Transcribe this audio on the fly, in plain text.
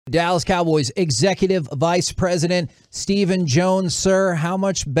Dallas Cowboys Executive Vice President Stephen Jones. Sir, how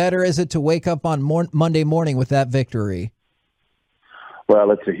much better is it to wake up on Monday morning with that victory?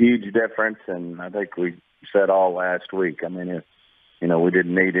 Well, it's a huge difference, and I think we said all last week. I mean, we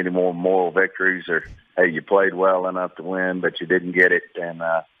didn't need any more moral victories or, hey, you played well enough to win, but you didn't get it. And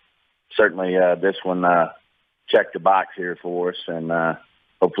certainly this one checked the box here for us, and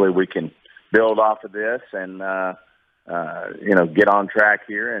hopefully we can build off of this and, get on track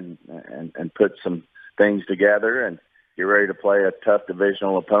here and put some things together and get ready to play a tough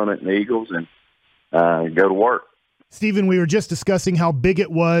divisional opponent in the Eagles and go to work. Stephen, we were just discussing how big it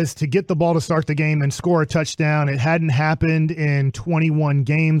was to get the ball to start the game and score a touchdown. It hadn't happened in 21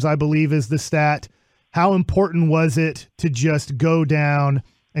 games, I believe is the stat. How important was it to just go down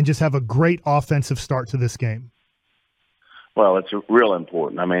and just have a great offensive start to this game? Well, it's real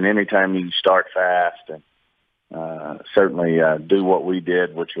important. I mean, anytime you start fast and certainly do what we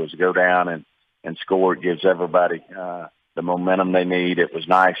did, which was go down and score, it gives everybody the momentum they need. It was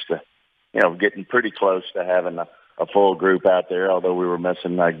nice to, getting pretty close to having a full group out there, although we were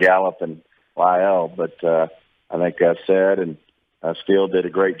missing Gallup and Lyle. But I think Sid and Steele did a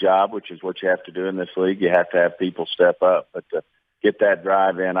great job, which is what you have to do in this league. You have to have people step up. But to get that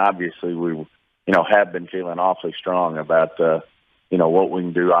drive in, obviously we, have been feeling awfully strong about, what we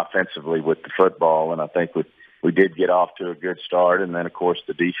can do offensively with the football. And I think we did get off to a good start. And then, of course,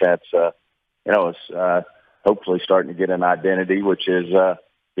 the defense, is hopefully starting to get an identity, which is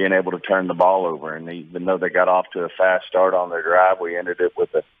being able to turn the ball over. And even though they got off to a fast start on their drive, we ended it with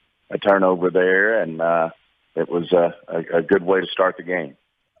a turnover there, and it was a good way to start the game.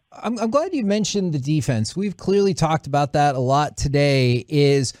 I'm glad you mentioned the defense. We've clearly talked about that a lot today.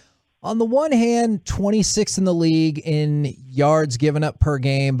 Is on the one hand, 26th in the league in yards given up per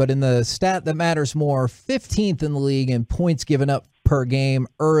game, but in the stat that matters more, 15th in the league in points given up per game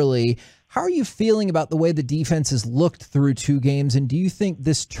early. How are you feeling about the way the defense has looked through 2 games, and do you think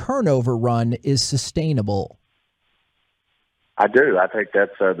this turnover run is sustainable? I do. I think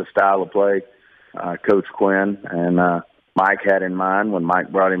that's the style of play Coach Quinn and Mike had in mind when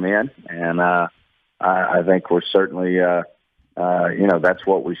Mike brought him in, and I think we're certainly, that's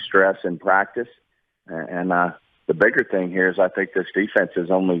what we stress in practice. And the bigger thing here is I think this defense is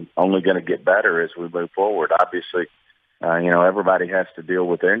only going to get better as we move forward. Obviously, everybody has to deal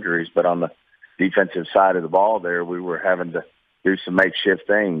with injuries, but on the defensive side of the ball there, we were having to do some makeshift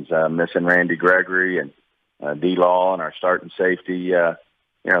things, missing Randy Gregory and D-Law and our starting safety.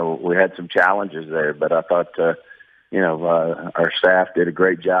 We had some challenges there, but I thought, our staff did a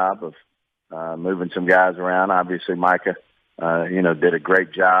great job of moving some guys around. Obviously, Micah, did a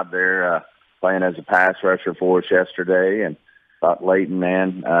great job there playing as a pass rusher for us yesterday, and thought Leighton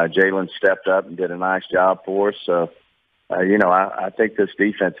and Jalen stepped up and did a nice job for us. So, I think this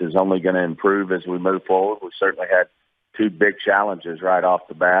defense is only going to improve as we move forward. We certainly had 2 big challenges right off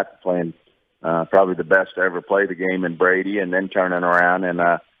the bat, playing probably the best to ever play the game in Brady, and then turning around and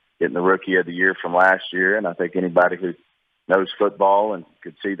getting the Rookie of the Year from last year. And I think anybody who knows football and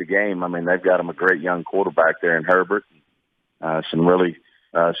could see the game, I mean, they've got him a great young quarterback there in Herbert. Some really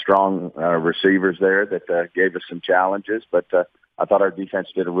strong receivers there that gave us some challenges. But I thought our defense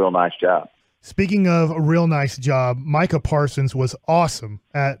did a real nice job. Speaking of a real nice job, Micah Parsons was awesome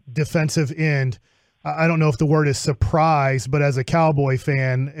at defensive end. I don't know if the word is surprise, but as a Cowboy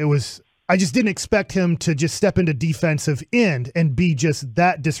fan, I just didn't expect him to just step into defensive end and be just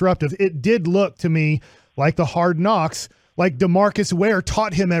that disruptive. It did look to me like the Hard Knocks, like DeMarcus Ware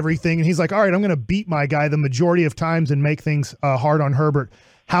taught him everything, and he's like, all right, I'm going to beat my guy the majority of times and make things hard on Herbert.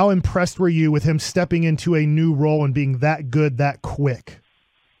 How impressed were you with him stepping into a new role and being that good that quick?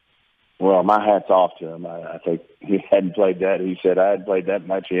 Well, my hat's off to him. I think he hadn't played that. He said, I hadn't played that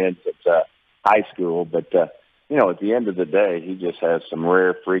much in since high school. But, at the end of the day, he just has some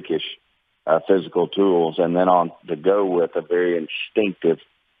rare, freakish physical tools, and then on to go with a very instinctive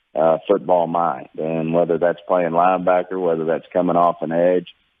football mind. And whether that's playing linebacker, whether that's coming off an edge,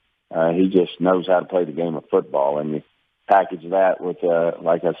 he just knows how to play the game of football. And you package that with,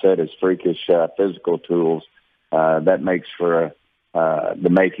 like I said, his freakish physical tools, that makes for the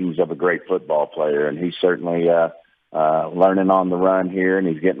makings of a great football player. And he's certainly learning on the run here, and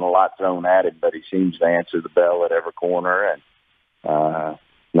he's getting a lot thrown at him, but he seems to answer the bell at every corner. And,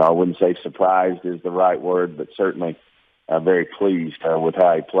 I wouldn't say surprised is the right word, but certainly very pleased with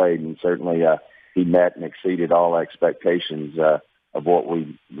how he played. And certainly he met and exceeded all expectations of what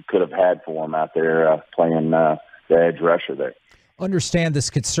we could have had for him out there playing the edge rusher there. Understand this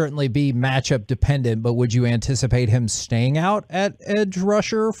could certainly be matchup dependent, but would you anticipate him staying out at edge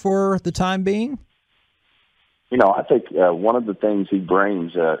rusher for the time being? I think one of the things he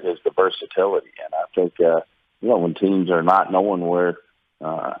brings is the versatility, and I think when teams are not knowing where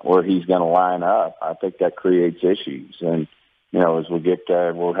he's going to line up, I think that creates issues. And as we get,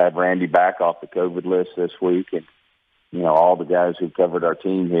 we'll have Randy back off the COVID list this week, and all the guys who covered our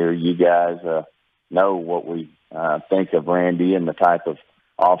team here, you guys know what we think of Randy and the type of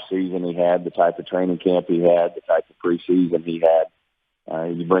off season he had, the type of training camp he had, the type of preseason he had.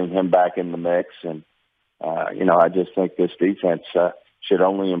 You bring him back in the mix, and I just think this defense should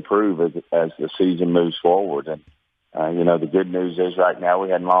only improve as the season moves forward. And the good news is right now we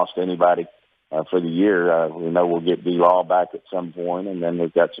hadn't lost anybody for the year. We know we'll get D-Law back at some point, and then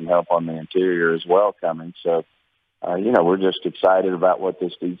we've got some help on the interior as well coming. So, we're just excited about what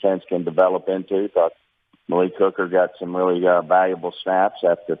this defense can develop into. Thought Malik Hooker got some really valuable snaps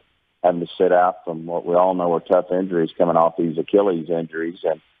after having to sit out from what we all know are tough injuries coming off these Achilles injuries.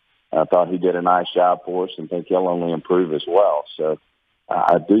 And I thought he did a nice job for us and think he'll only improve as well. So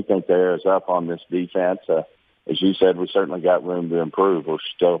I do think the air is up on this defense. As you said, we certainly got room to improve. We're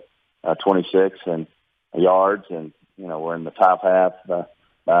still 26 in yards, and we're in the top half by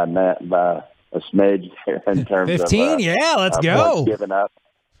a smidge in terms 15, of yeah, let's go. Giving up.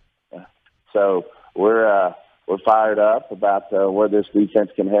 So we're fired up about where this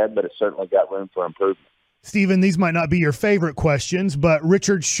defense can head, but it's certainly got room for improvement. Steven, these might not be your favorite questions, but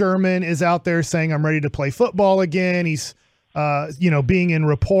Richard Sherman is out there saying, I'm ready to play football again. He's, being in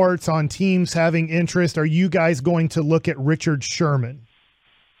reports on teams having interest. Are you guys going to look at Richard Sherman?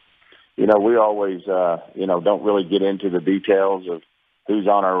 We always, don't really get into the details of who's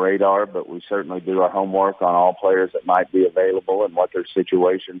on our radar, but we certainly do our homework on all players that might be available and what their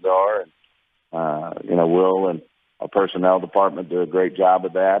situations are. And, Will and our personnel department do a great job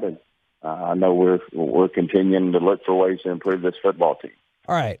of that. And I know we're continuing to look for ways to improve this football team.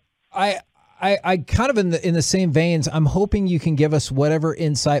 All right. I kind of in the same veins, I'm hoping you can give us whatever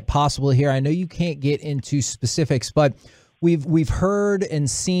insight possible here. I know you can't get into specifics, but we've heard and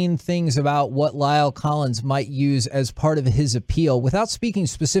seen things about what La'el Collins might use as part of his appeal. Without speaking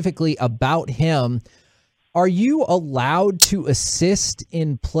specifically about him, are you allowed to assist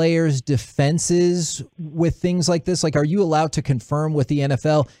in players' defenses with things like this? Like, are you allowed to confirm with the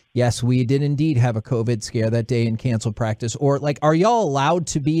NFL, yes, we did indeed have a COVID scare that day and cancel practice? Or, are y'all allowed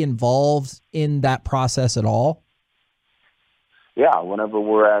to be involved in that process at all? Yeah, whenever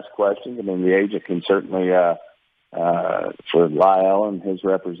we're asked questions, the agent can certainly, for La'el and his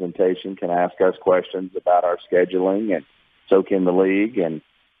representation, can ask us questions about our scheduling, and so can the league. And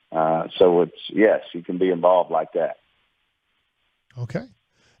so yes, you can be involved like that. Okay.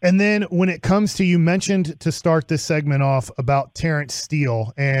 And then when it comes to, you mentioned to start this segment off about Terrence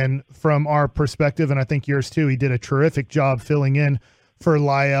Steele, and from our perspective, and I think yours too, he did a terrific job filling in for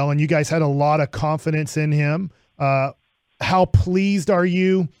La'el, and you guys had a lot of confidence in him. How pleased are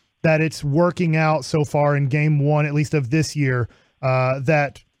you that it's working out so far in game one, at least of this year,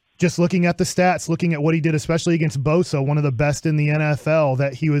 that just looking at the stats, looking at what he did, especially against Bosa, one of the best in the NFL,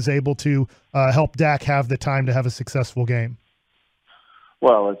 that he was able to help Dak have the time to have a successful game?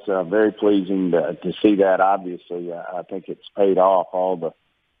 Well, it's very pleasing to see that. Obviously, I think it's paid off all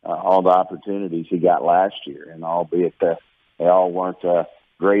the opportunities he got last year, and albeit they all weren't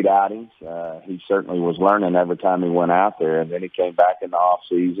great outings, he certainly was learning every time he went out there. And then he came back in the off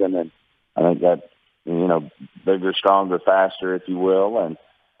season, and I think that bigger, stronger, faster, if you will, and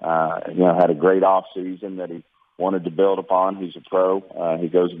had a great off season that he wanted to build upon. He's a pro. He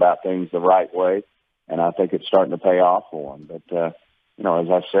goes about things the right way, and I think it's starting to pay off for him. But as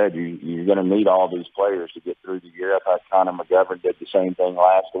I said, you're going to need all these players to get through the year. I thought Connor McGovern did the same thing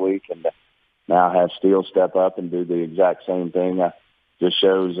last week, and now have Steele step up and do the exact same thing. Just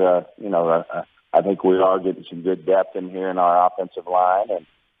shows, I think we are getting some good depth in here in our offensive line, and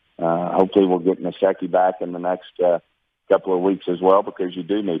hopefully we'll get Nsekhe back in the next couple of weeks as well, because you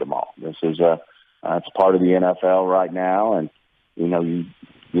do need them all. This is it's part of the NFL right now, and you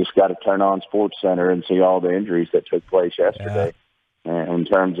just got to turn on SportsCenter and see all the injuries that took place yesterday. Yeah. In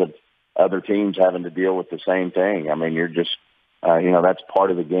terms of other teams having to deal with the same thing. You're just that's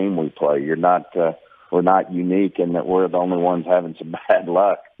part of the game we play. You're not we're not unique in that we're the only ones having some bad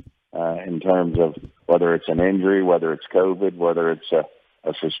luck in terms of whether it's an injury, whether it's COVID, whether it's a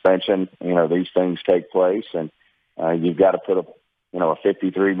suspension. These things take place, and you've got to put a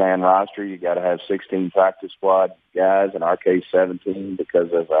 53-man roster. You got to have 16 practice squad guys, in our case 17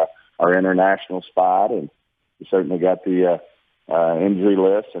 because of our international spot, and you certainly got the injury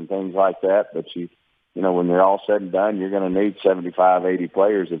list and things like that. But when you're all said and done, you're going to need 75, 80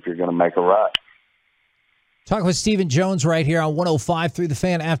 players if you're going to make a run. Talking with Stephen Jones right here on 105 through the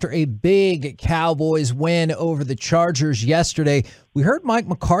Fan after a big Cowboys win over the Chargers yesterday. We heard Mike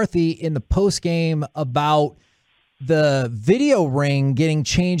McCarthy in the postgame about the video ring getting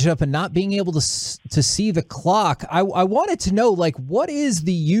changed up and not being able to see the clock. I wanted to know, like, what is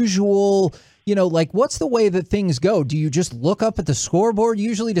the usual, what's the way that things go? Do you just look up at the scoreboard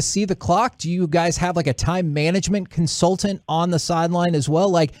usually to see the clock? Do you guys have like a time management consultant on the sideline as well?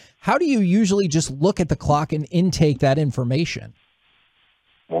 Like, how do you usually just look at the clock and intake that information?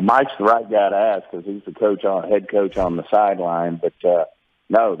 Well, Mike's the right guy to ask because he's the head coach on the sideline. But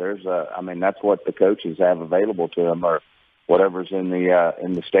no, that's what the coaches have available to them, or whatever's in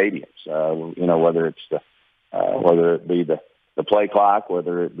the stadiums. Whether it's whether it be the play clock,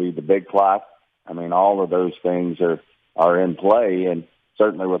 whether it be the big clock. I mean, all of those things are in play, and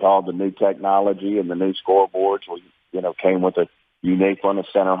certainly with all the new technology and the new scoreboards, we came with a unique one, a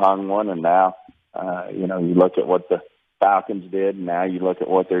center hung one, and now you look at what the Falcons did, and now you look at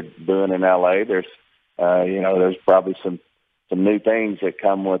what they're doing in LA. There's probably some new things that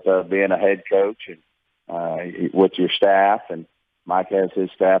come with being a head coach and with your staff, and Mike has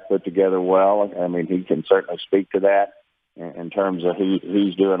his staff put together well. I mean, he can certainly speak to that in terms of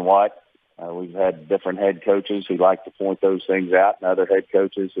who's doing what. We've had different head coaches who like to point those things out, and other head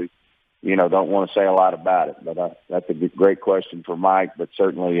coaches who, don't want to say a lot about it. But that's a great question for Mike. But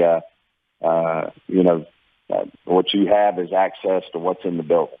certainly, what you have is access to what's in the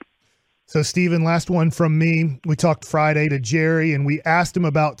building. So, Stephen, last one from me. We talked Friday to Jerry, and we asked him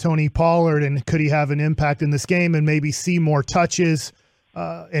about Tony Pollard and could he have an impact in this game and maybe see more touches.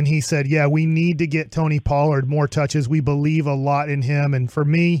 And he said, yeah, we need to get Tony Pollard more touches. We believe a lot in him. And for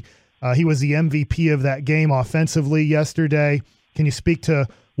me, he was the MVP of that game offensively yesterday. Can you speak to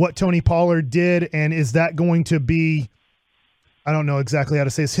what Tony Pollard did, and is that going to be, I don't know exactly how to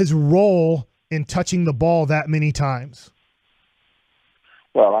say this, his role in touching the ball that many times?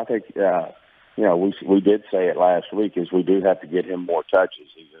 Well, I think, we did say it last week, is we do have to get him more touches.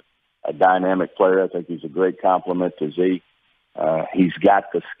 He's a dynamic player. I think he's a great compliment to Zeke. He's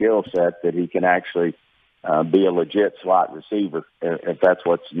got the skill set that he can actually be a legit slot receiver if that's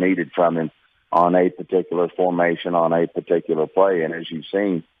what's needed from him on a particular formation, on a particular play. And as you've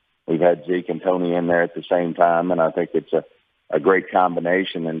seen, we've had Zeke and Tony in there at the same time, and I think it's a great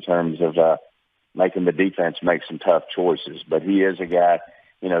combination in terms of making the defense make some tough choices. But he is a guy,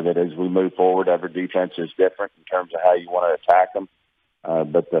 that as we move forward, every defense is different in terms of how you want to attack them.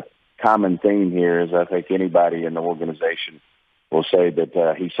 But the common theme here is I think anybody in the organization will say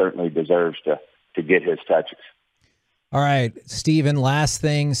that he certainly deserves to get his touches. All right, Stephen, last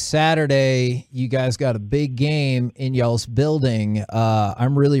thing. Saturday, you guys got a big game in y'all's building.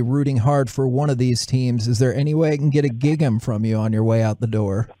 I'm really rooting hard for one of these teams. Is there any way I can get a gig 'em from you on your way out the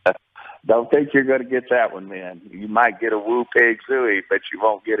door? Don't think you're going to get that one, man. You might get a Woo Pig Suey, but you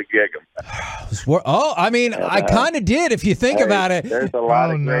won't get a gig 'em. Oh, I mean, I kind of did if you think about it. There's a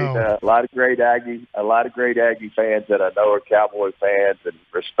lot of great Aggie fans that I know are Cowboy fans and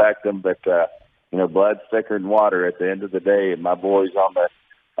respect them, but blood's thicker than water at the end of the day. And my boy's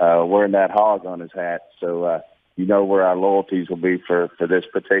on wearing that hog on his hat, so where our loyalties will be for this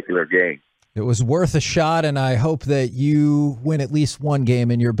particular game. It was worth a shot, and I hope that you win at least one game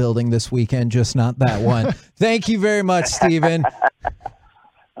in your building this weekend, just not that one. Thank you very much, Stephen.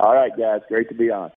 All right, guys. Great to be on.